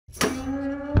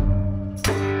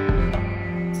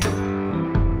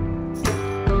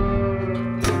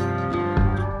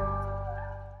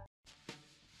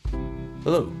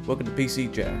welcome to PC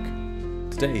Jack.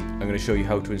 Today I'm going to show you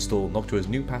how to install Noctua's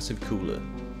new passive cooler,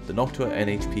 the Noctua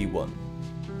NH-P1.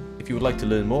 If you would like to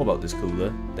learn more about this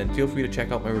cooler, then feel free to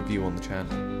check out my review on the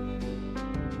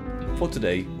channel. For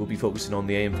today, we'll be focusing on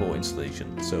the AM4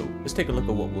 installation, so let's take a look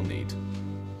at what we'll need.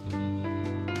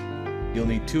 You'll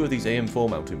need 2 of these AM4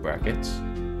 mounting brackets,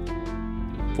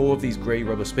 4 of these grey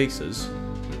rubber spacers,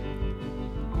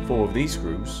 4 of these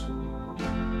screws,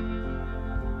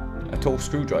 a Torx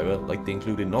screwdriver like the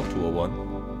included Noctua one,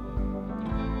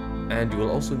 and you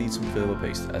will also need some firmer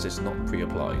paste as it's not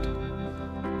pre-applied.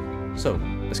 So,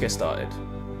 let's get started.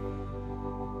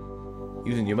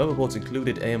 Using your motherboard's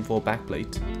included AM4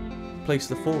 backplate, place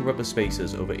the 4 rubber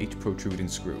spacers over each protruding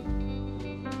screw.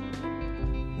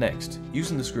 Next,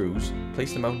 using the screws,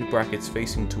 place the mounted brackets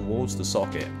facing towards the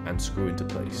socket and screw into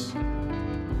place.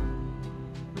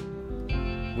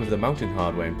 With the mounting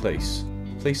hardware in place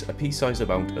a pea-sized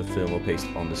amount of thermal paste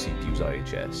on the CPU's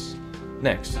IHS.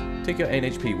 Next, take your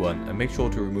NH-P1 and make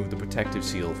sure to remove the protective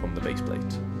seal from the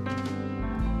baseplate.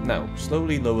 Now,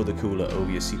 slowly lower the cooler over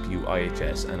your CPU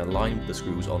IHS and align with the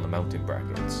screws on the mounting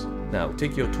brackets. Now,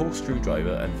 take your Torx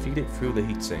screwdriver and feed it through the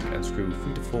heatsink and screw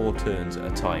 3 to 4 turns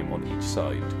at a time on each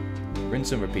side.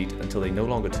 Rinse and repeat until they no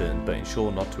longer turn, but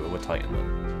ensure not to over-tighten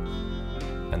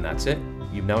them. And that's it,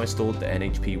 you've now installed the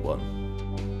NH-P1.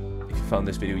 If you found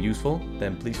this video useful,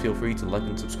 then please feel free to like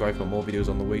and subscribe for more videos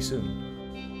on the way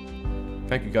soon.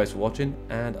 Thank you guys for watching,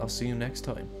 and I'll see you next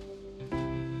time.